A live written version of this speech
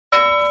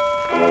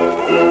I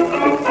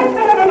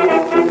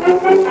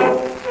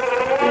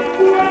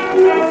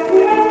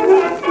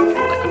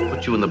could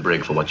put you in the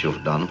brig for what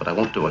you've done, but I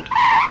won't do it.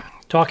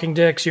 Talking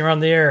Dicks, you're on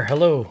the air.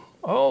 Hello.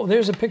 Oh,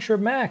 there's a picture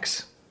of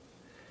Max.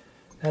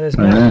 That is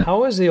Max.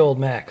 How is the old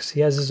Max?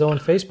 He has his own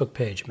Facebook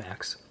page,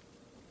 Max.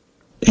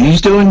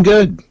 He's doing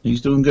good. He's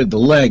doing good. The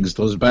legs,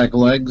 those back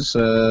legs, the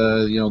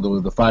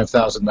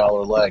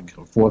 $5,000 leg,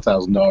 or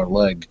 $4,000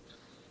 leg,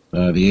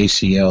 the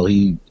ACL,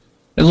 he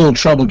had a little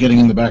trouble getting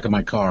in the back of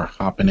my car,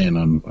 hopping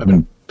in. I've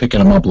been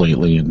picking him up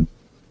lately and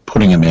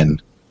putting him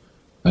in.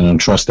 I don't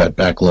trust that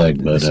back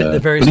leg, but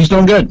he's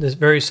doing good. This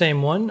very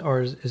same one, or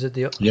is it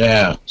the...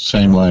 Yeah,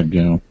 same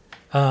leg,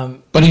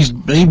 but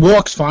he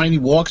walks fine. He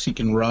walks, he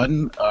can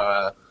run.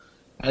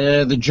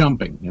 The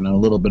jumping, a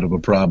little bit of a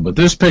problem. But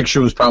this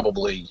picture was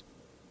probably...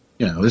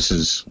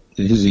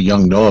 he's a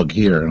young dog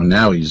here, and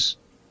now he's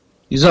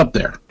up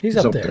there. He's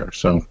up there.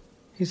 So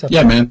he's up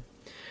there. Yeah, man.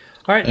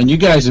 All right. And you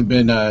guys have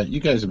been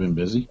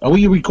busy. Are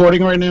we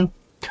recording right now?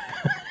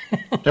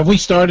 Have we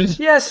started?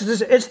 Yes,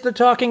 it's the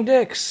Talking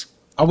Dicks.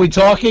 Are we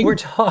talking? We're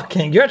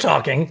talking. You're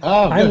talking.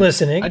 Oh, I'm good.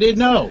 listening. I didn't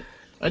know.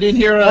 I didn't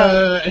hear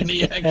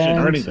any action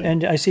or anything.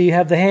 And I see you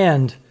have the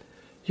hand.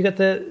 You got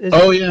the.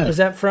 Yeah. Is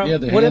that from?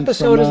 Yeah, what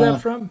episode is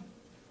that from?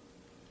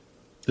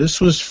 This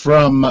was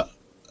from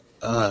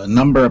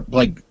number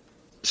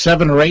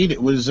 7 or 8.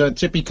 It was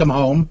Tippy Come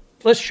Home.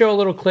 Let's show a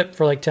little clip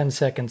for 10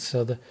 seconds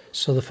so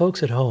the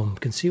folks at home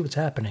can see what's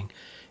happening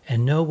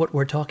and know what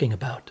we're talking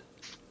about.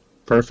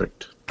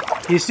 Perfect.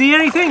 You see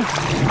anything?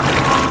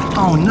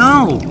 Oh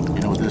no!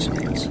 You know what this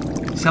means?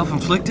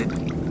 Self-inflicted?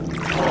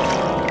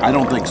 I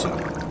don't think so.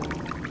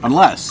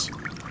 Unless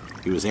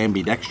he was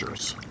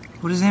ambidextrous.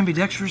 What does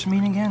ambidextrous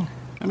mean again?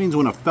 That means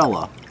when a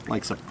fella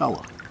likes a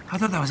fella. I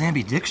thought that was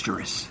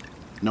ambidextrous.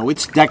 No,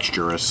 it's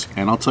dexterous,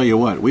 and I'll tell you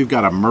what, we've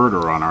got a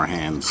murder on our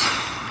hands.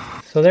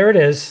 So there it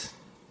is.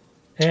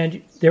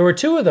 And there were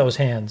 2 of those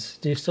hands.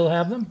 Do you still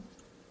have them?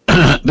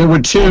 There were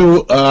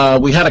 2.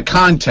 We had a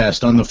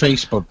contest on the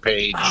Facebook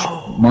page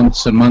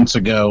months and months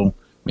ago,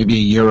 maybe a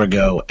year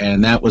ago,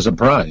 and that was a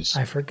prize.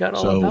 I forgot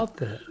all about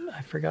that.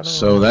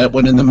 So that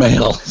went in the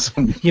mail.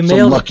 You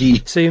mailed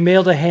lucky. So you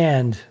mailed a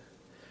hand.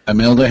 I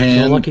mailed a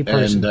hand. A lucky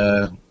person.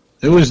 And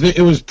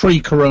it was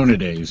pre-Corona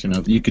days.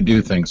 You could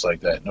do things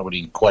like that.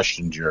 Nobody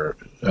questioned your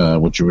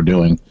what you were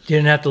doing. You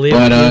didn't have to leave.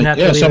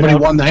 But somebody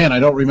won the hand. I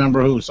don't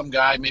remember who. Some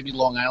guy, maybe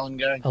Long Island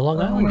guy. A Long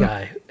Island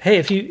guy. Hey,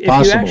 if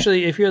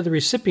you're the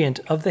recipient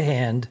of the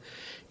hand,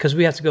 because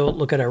we have to go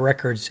look at our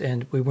records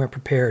and we weren't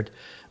prepared,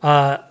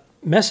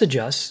 message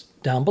us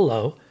down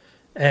below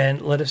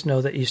and let us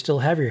know that you still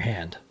have your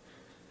hand.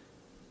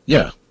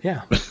 Yeah.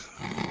 Yeah.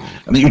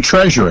 I mean, you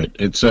treasure it.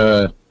 It's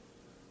the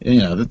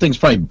thing's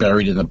probably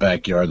buried in the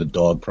backyard.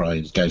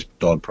 This guy's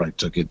dog probably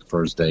took it the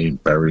first day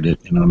and buried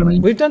it. You know what I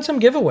mean? We've done some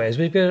giveaways.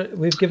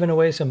 We've given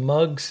away some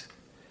mugs.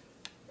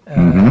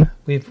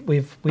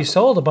 We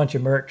sold a bunch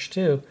of merch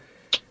too.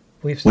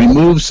 We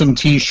moved some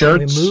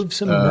T-shirts. We moved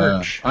some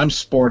merch. I'm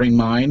sporting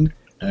mine,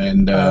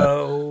 and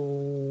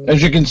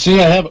as you can see,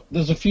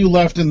 there's a few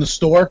left in the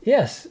store.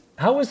 Yes.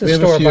 How was the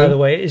store, by the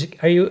way?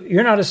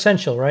 You're not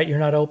essential, right? You're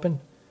not open?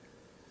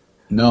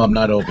 No, I'm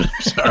not open.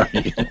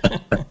 Sorry.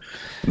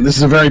 This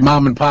is a very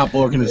mom and pop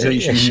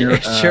organization here.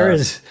 It sure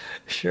is.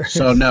 Sure.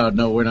 So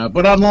no, we're not.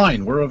 But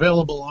online, we're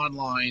available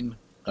online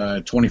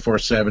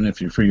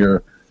 24/7 for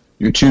your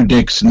 2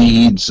 Dicks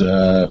needs.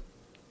 But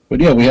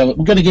yeah, we're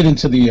going to get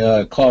into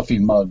the coffee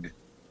mug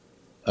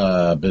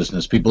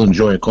business. People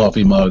enjoy a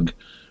coffee mug,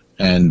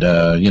 and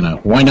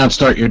why not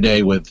start your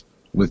day with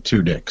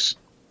 2 Dicks?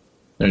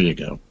 There you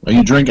go. Are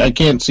you drink? I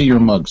can't see your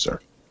mug, sir.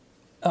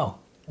 Oh,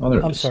 there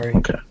it I'm is. sorry.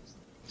 Okay.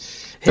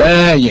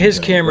 His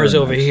camera's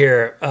over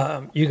here.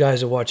 You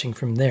guys are watching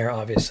from there,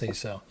 obviously.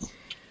 So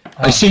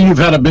I see you've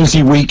had a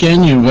busy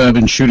weekend. You've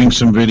been shooting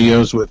some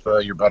videos with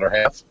your better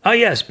half. Oh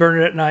yes,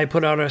 Bernadette and I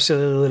put out our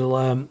silly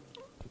little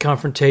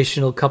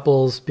confrontational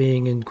couples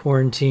being in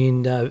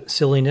quarantine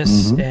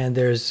silliness, and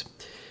there's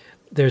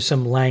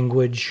some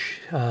language.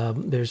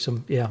 There's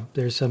some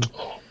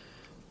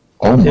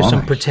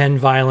pretend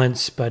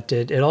violence, but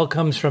it all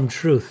comes from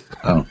truth.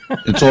 Oh,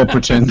 it's all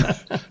pretend.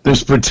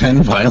 There's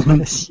pretend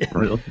violence. Yeah.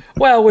 Really?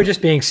 Well, we're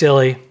just being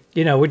silly.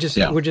 We're just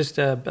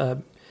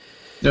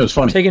it was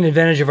funny. Taking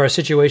advantage of our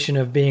situation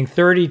of being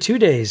 32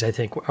 days, I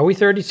think. Are we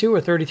 32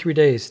 or 33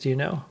 days? Do you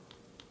know?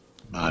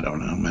 I don't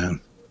know, man.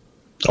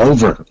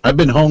 Over. I've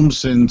been home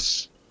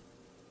since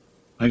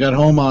I got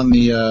home on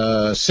the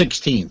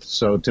 16th.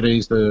 So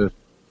today's the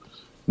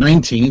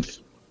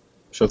 19th.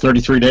 So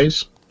 33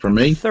 days. For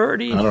me,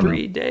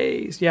 33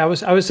 days. Yeah, I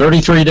was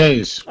 33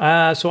 days.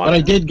 But I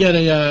did get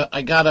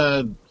I got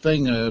a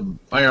thing, a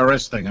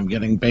IRS thing. I'm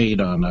getting paid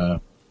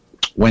on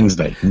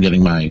Wednesday. I'm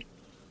getting my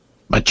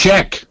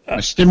check, my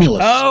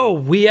stimulus. Oh,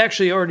 we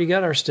actually already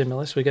got our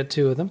stimulus. We got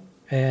 2 of them,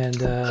 and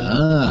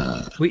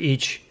we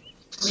each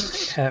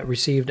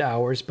received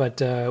ours. But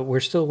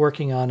we're still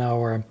working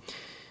on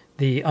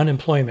the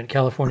unemployment,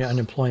 California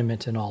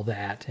unemployment, and all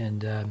that.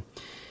 And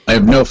I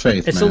have no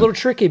faith. It's man. a little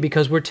tricky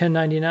because we're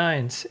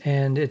 1099s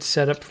and it's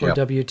set up for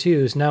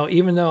W-2s. Now,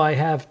 even though I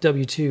have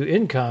W-2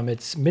 income,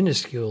 it's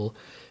minuscule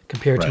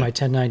compared to my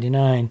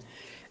 1099.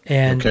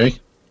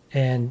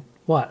 And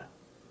what?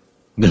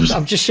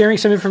 I'm just sharing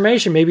some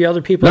information. Maybe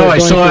other people are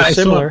going through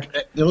similar.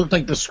 It looked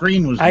like the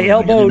screen was. I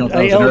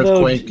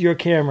elbowed your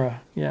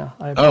camera. Yeah.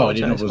 I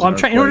apologize. I'm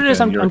trying. You know what it is?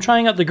 I'm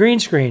trying out the green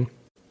screen.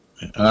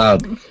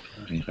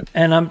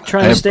 And I'm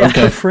trying to stay out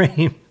of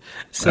frame.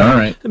 So all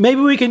right. Maybe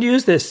we can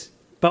use this,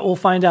 but we'll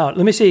find out.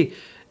 Let me see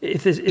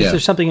if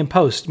there's something in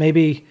post.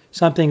 Maybe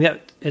something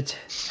that it's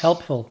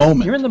helpful.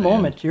 You're in the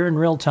moment. You're in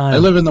real time. I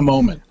live in the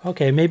moment.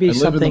 Okay, maybe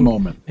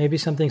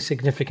something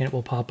significant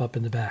will pop up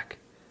in the back.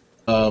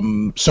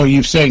 So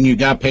you're saying you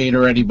got paid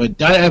already, but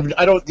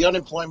the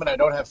unemployment I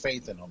don't have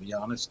faith in, I'll be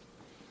honest.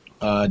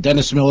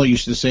 Dennis Miller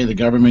used to say the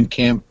government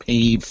can't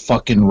pave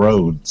fucking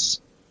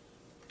roads.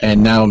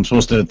 And now I'm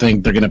supposed to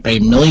think they're going to pay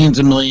millions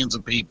and millions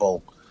of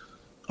people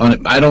on it.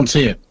 I don't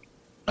see it.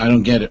 I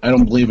don't get it. I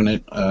don't believe in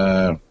it.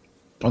 I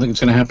don't think it's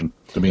going to happen,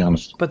 to be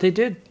honest. But they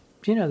did,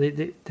 they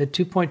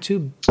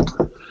 2.2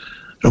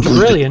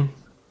 trillion.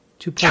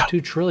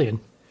 2.2 trillion.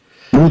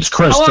 Roots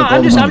Chris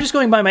I'm just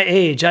going by my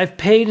age. I've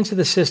paid into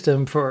the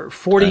system for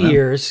 40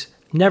 years,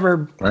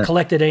 never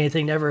collected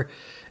anything, never.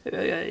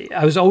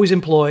 I was always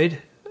employed.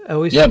 And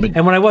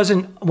when I was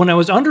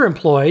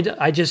underemployed,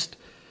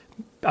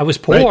 I was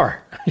poor.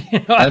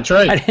 Right. That's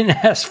right. I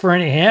didn't ask for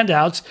any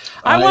handouts.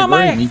 I want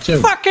my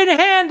fucking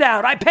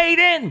handout. I paid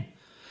in.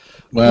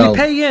 Well, we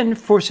pay in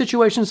for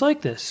situations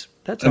like this.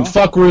 That's all. And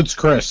fuck Roots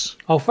Chris.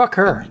 Oh, fuck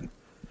her.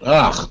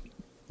 Ugh.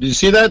 Did you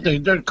see that?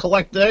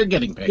 They're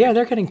getting paid. Yeah,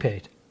 they're getting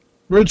paid.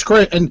 Roots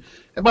Chris. And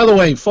by the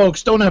way,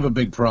 folks, don't have a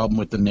big problem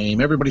with the name.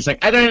 Everybody's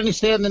like, I don't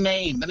understand the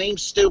name. The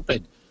name's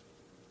stupid.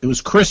 It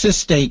was Chris's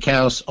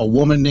Steakhouse. A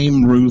woman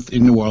named Ruth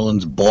in New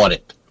Orleans bought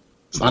it.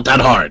 It's not that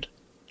hard.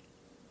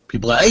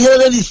 People are like, I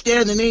don't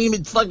understand the name.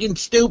 It's fucking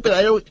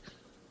stupid.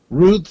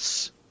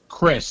 Ruth's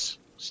Chris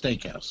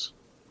Steakhouse.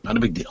 Not a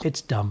big deal.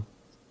 It's dumb.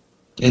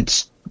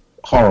 It's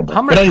horrible.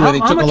 How much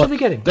are they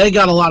getting? They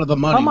got a lot of the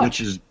money, which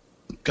is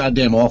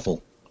goddamn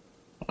awful.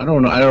 I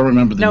don't know. I don't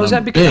remember the number. Now, is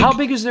that because how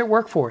big is their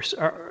workforce?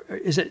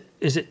 Is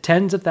it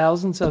tens of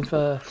thousands of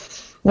well,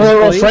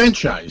 they're all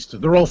franchised.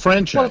 They're all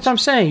franchised. Well, that's what I'm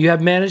saying. You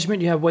have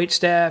management, you have wait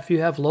staff,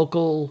 you have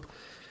local.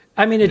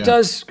 I mean, it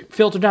does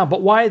filter down,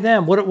 but why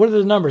them? What are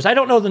the numbers? I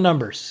don't know the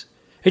numbers.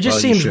 It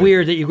just seems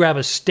weird that you grab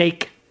a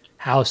steak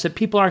house that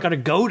people aren't going to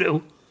go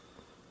to.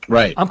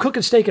 Right. I'm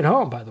cooking steak at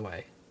home, by the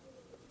way.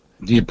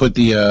 Do you put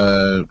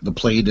the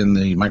plate in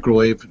the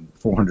microwave,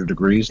 400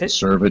 degrees, and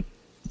serve it?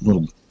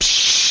 Little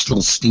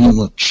steam,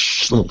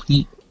 little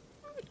heat.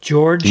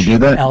 George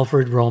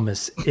Alfred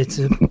Romas.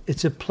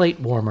 It's a plate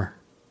warmer.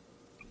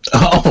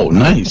 Oh,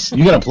 nice!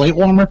 You got a plate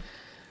warmer,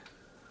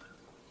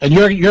 and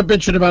you're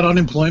bitching about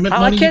unemployment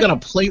money. You got a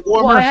plate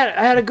warmer. Well, I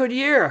had a good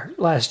year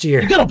last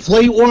year. You got a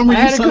plate warmer. I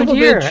had a good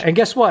year, bitch. and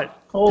guess what?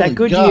 Holy that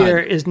good God. year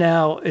is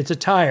now it's a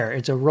tire.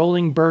 It's a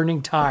rolling,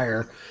 burning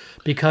tire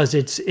because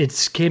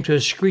it's came to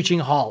a screeching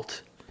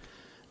halt.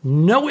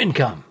 No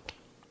income.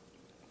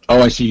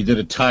 Oh, I see. You did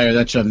a tire.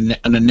 That's an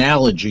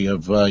analogy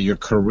of your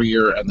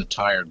career and the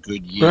tire.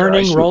 Good year.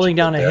 Burning, rolling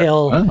down a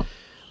hill,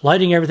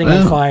 lighting everything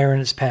on fire in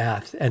its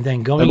path, and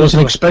then going. I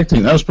wasn't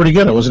expecting. That was pretty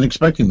good. I wasn't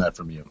expecting that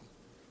from you.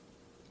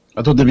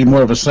 I thought there'd be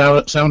more of a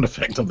sound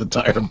effect of the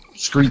tire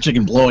screeching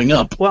and blowing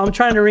up. Well, I'm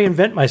trying to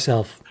reinvent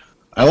myself.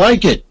 I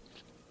like it.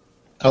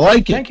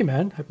 Thank you,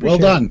 man. I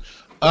appreciate well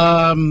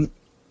done.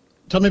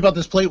 Tell me about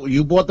this plate.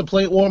 You bought the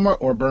plate warmer,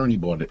 or Bernie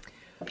bought it?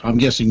 I'm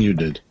guessing you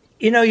did.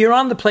 You're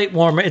on the plate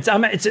warmer. It's a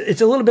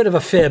little bit of a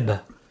fib.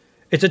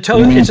 It's a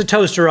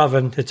toaster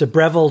oven. It's a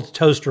Breville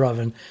toaster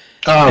oven.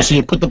 Oh, so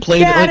you put the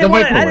plate like a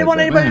microwave. I didn't want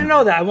anybody to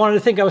know that. I wanted to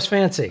think I was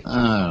fancy.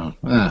 I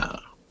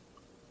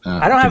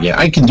don't have. Yeah,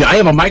 I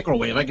have a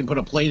microwave. I can put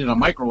a plate in a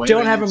microwave.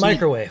 Don't have a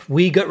microwave.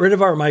 We got rid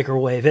of our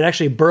microwave. It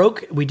actually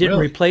broke. We didn't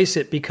replace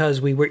it because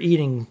we were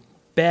eating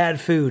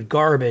bad food,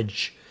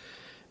 garbage,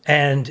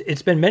 and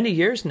it's been many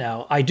years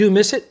now. I do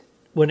miss it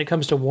when it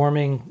comes to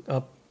warming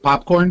up.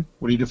 Popcorn?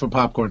 What do you do for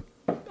popcorn?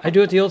 I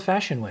do it the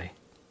old-fashioned way.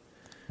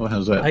 Well,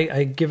 how's that?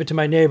 I give it to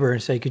my neighbor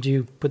and say, "Could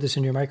you put this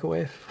in your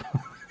microwave?"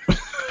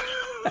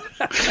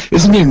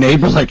 Isn't your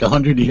neighbor like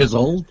 100 years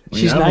old?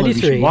 She's 93.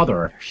 You should bother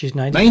her. She's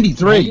 93.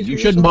 93. You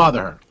shouldn't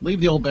bother her.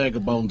 Leave the old bag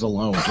of bones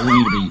alone. She doesn't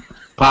need to be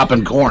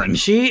popping corn.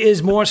 She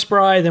is more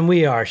spry than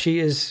we are. She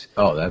is.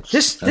 Oh, that's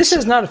this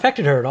has not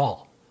affected her at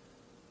all.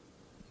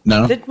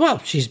 No.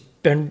 She's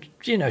been.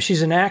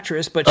 She's an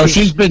actress, but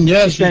she's been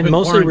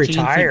mostly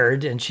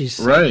retired, and she's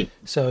right.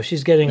 So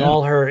she's getting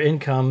all her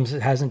incomes.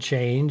 It hasn't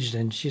changed,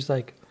 and she's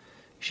like.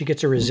 She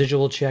gets a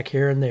residual check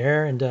here and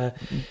there, and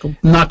go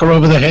knock her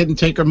over the head and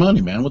take her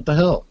money, man. What the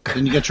hell?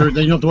 Then you don't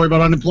have to worry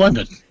about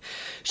unemployment.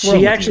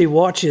 She actually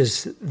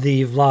watches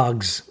the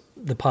vlogs,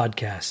 the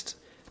podcast,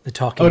 the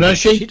talking. Oh, does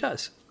she? She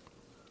does.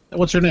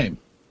 What's her name?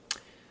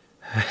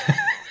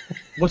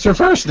 What's her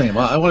first name?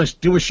 I want to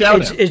do a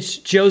shout out. It's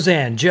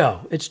Josanne.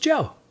 Joe. It's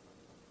Joe.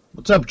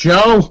 What's up,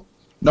 Joe?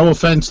 No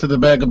offense to the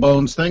bag of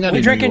bones thing.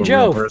 We're drinking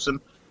Joe. Person.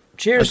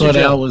 Cheers I to thought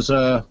Jill. Al was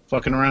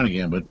fucking around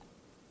again, but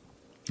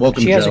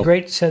welcome, She has Joe. a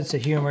great sense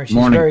of humor. She's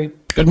Morning.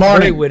 Good very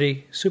morning.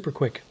 witty, super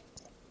quick.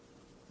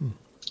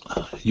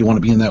 You want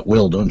to be in that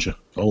will, don't you?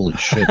 Holy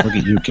shit! Look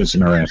at you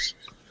kissing her ass.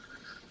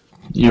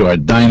 You are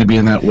dying to be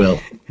in that will.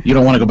 You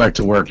don't want to go back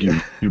to work, you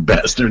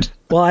bastard.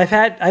 Well, I've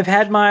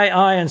had my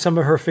eye on some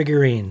of her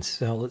figurines,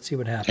 so let's see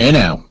what happens. Hey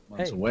now,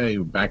 once Hey. away,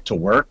 back to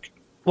work.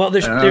 Well,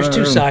 there's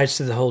two sides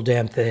to the whole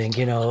damn thing.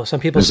 You know, some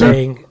people Is there?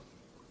 saying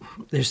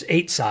there's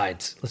 8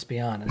 sides. Let's be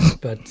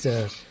honest, but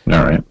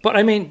All right. but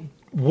I mean,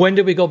 when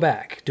do we go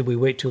back? Do we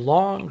wait too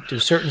long? Do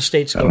certain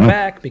states go don't know.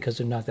 back because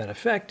they're not that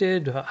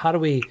affected? How do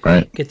we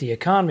Right. get the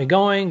economy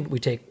going? We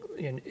take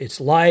it's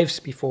lives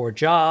before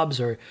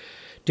jobs, or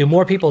do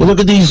more people? Well, look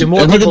at these. Do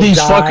more Look at people these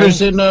die?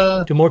 fuckers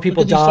in. Do more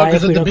people look at these die fuckers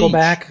if at we the don't go beach.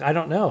 back? I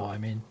don't know. I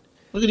mean,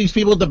 Look at these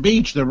people at the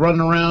beach. They're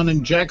running around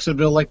in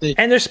Jacksonville like they.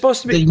 and they're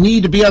supposed to be. They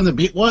need to be on the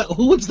beach. What?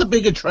 What's the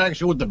big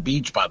attraction with the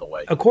beach? By the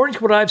way, According to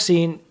what I've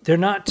seen, they're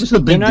not. What's the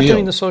They're big not deal?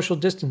 doing the social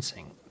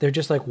distancing. They're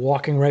just like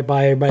walking right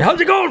by everybody.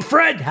 How's it going,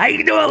 Fred? How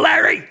you doing,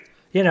 Larry?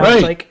 You know, Right.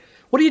 it's like,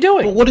 what are you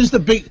doing? but what is the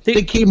big?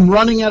 They came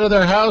running out of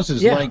their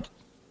houses. Yeah.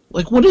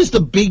 Like what is the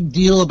big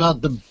deal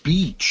about the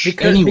beach?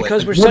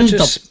 Because we're What such is a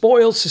the-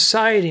 spoiled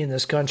society in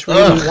this country.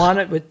 Ugh. We want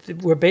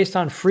it. We're based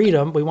on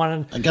freedom. We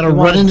want to. I gotta we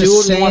want run to in the do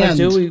what we want to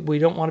do. sand. We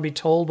don't want to be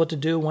told what to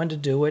do, when to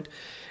do it.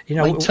 You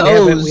know, My we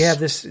toes. have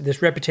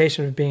this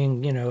reputation of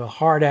being, you know, a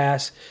hard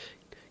ass,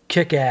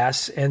 kick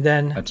ass, and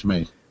then That's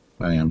me.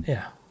 I am.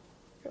 yeah,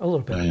 a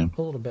little bit, I am.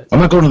 a little bit. I'm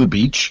not going to the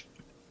beach.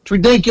 It's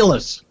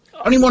ridiculous.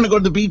 I don't even want to go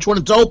to the beach when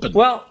it's open.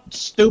 Well, It's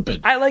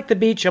stupid. I like the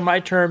beach on my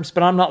terms,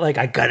 but I'm not like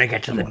I gotta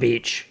get to the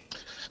beach.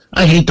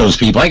 I hate those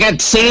people. I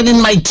got sand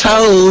in my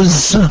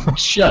toes.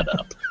 Shut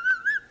up.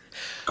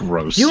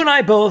 Gross. You and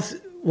I both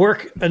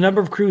work a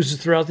number of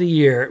cruises throughout the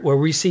year where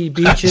we see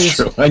beaches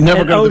true. I never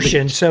and go to the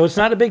ocean, so it's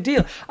not a big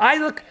deal. I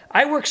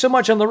work so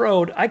much on the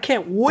road, I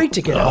can't wait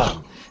to get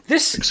home.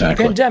 This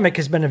exactly. pandemic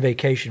has been a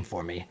vacation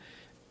for me.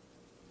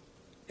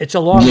 It's a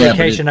long Yeah, but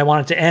vacation. I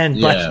want it to end,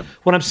 Yeah. but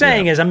what I'm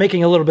saying is I'm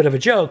making a little bit of a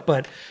joke,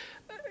 but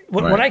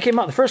when Right. I came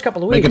out the first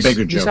couple of Make a weeks,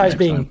 bigger joke besides next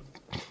being time.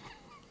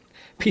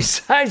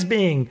 besides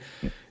being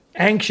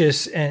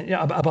anxious and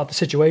about the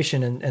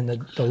situation and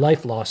the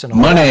life loss and all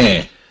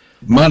Money.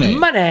 Money.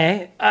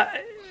 money.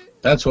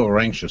 That's what we're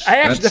anxious. I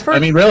actually- the That's- first- I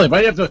mean, really, if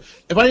I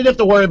didn't have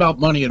to worry about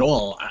money at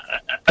all,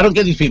 I don't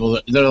get these people.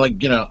 They're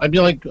like, you know, I'd be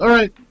like, all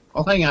right,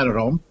 I'll hang out at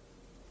home.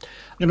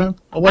 You know,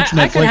 I'll watch I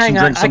can Netflix hang and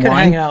out- drink I some can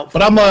wine. hang out.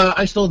 But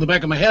I still in the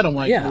back of my head, I'm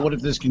like, Yeah. well, what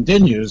if this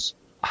continues?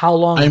 How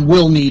long? I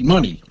will need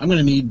money. I'm going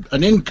to need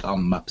an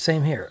income.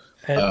 Same here.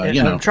 And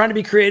you know. I'm trying to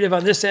be creative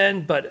on this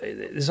end, but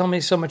there's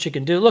only so much you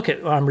can do. Look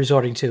at what I'm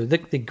resorting to.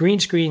 The green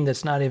screen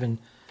that's not even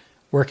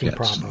working Yes.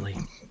 properly.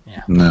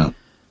 Yeah. No.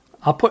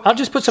 I'll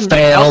just put some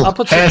Fail. I'll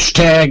put some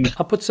Hashtag.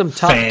 I'll put some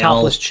fail.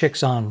 topless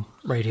chicks on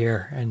right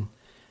here, and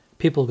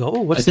people go, "Oh,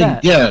 I what's think,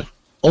 that?" yeah,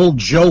 old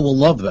Joe will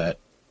love that.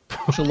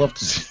 She'll love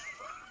to see.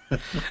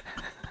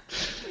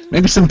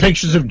 Maybe some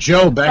pictures of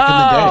Joe back in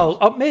the day.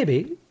 Oh,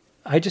 maybe.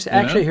 I just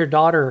actually, her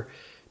daughter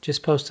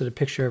just posted a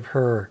picture of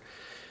her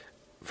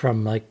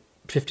from like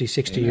 50,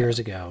 60 years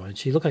ago, and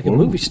she looked like a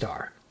movie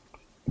star.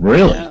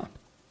 Really? Yeah.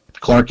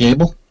 Clark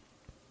Gable?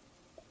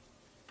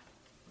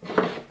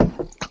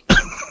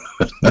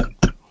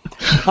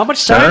 How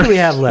much time do we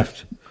have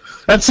left?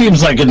 That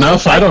seems like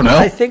enough. I don't know.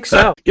 I think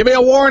so. Give me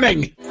a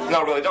warning.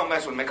 No, really, don't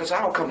mess with me, because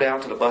I don't come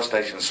down to the bus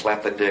station and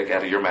slap the dick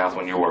out of your mouth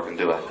when you're working,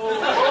 do I? Oh,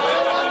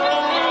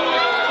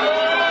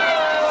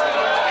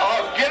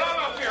 get on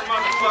up here,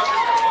 motherfucker!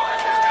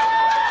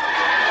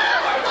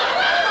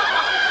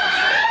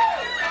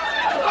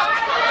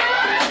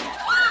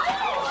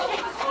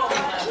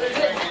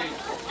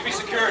 Give me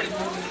security.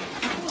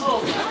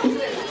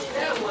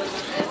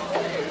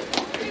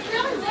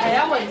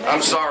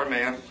 I'm sorry,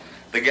 man.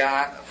 The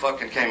guy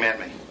fucking came at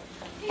me.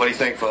 What do you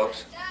think,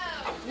 folks?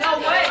 No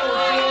way.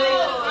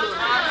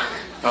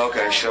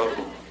 Okay, show.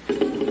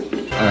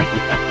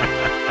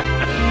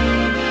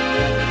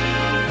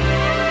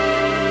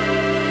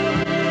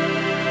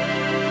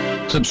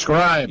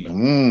 Subscribe.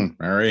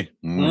 Mary.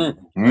 Go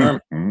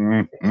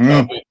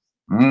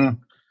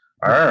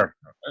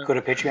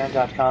to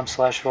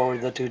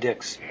patreon.com/forward the two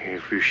dicks.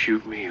 If you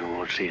shoot me, you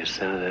won't see a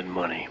cent of that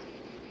money.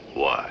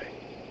 Why?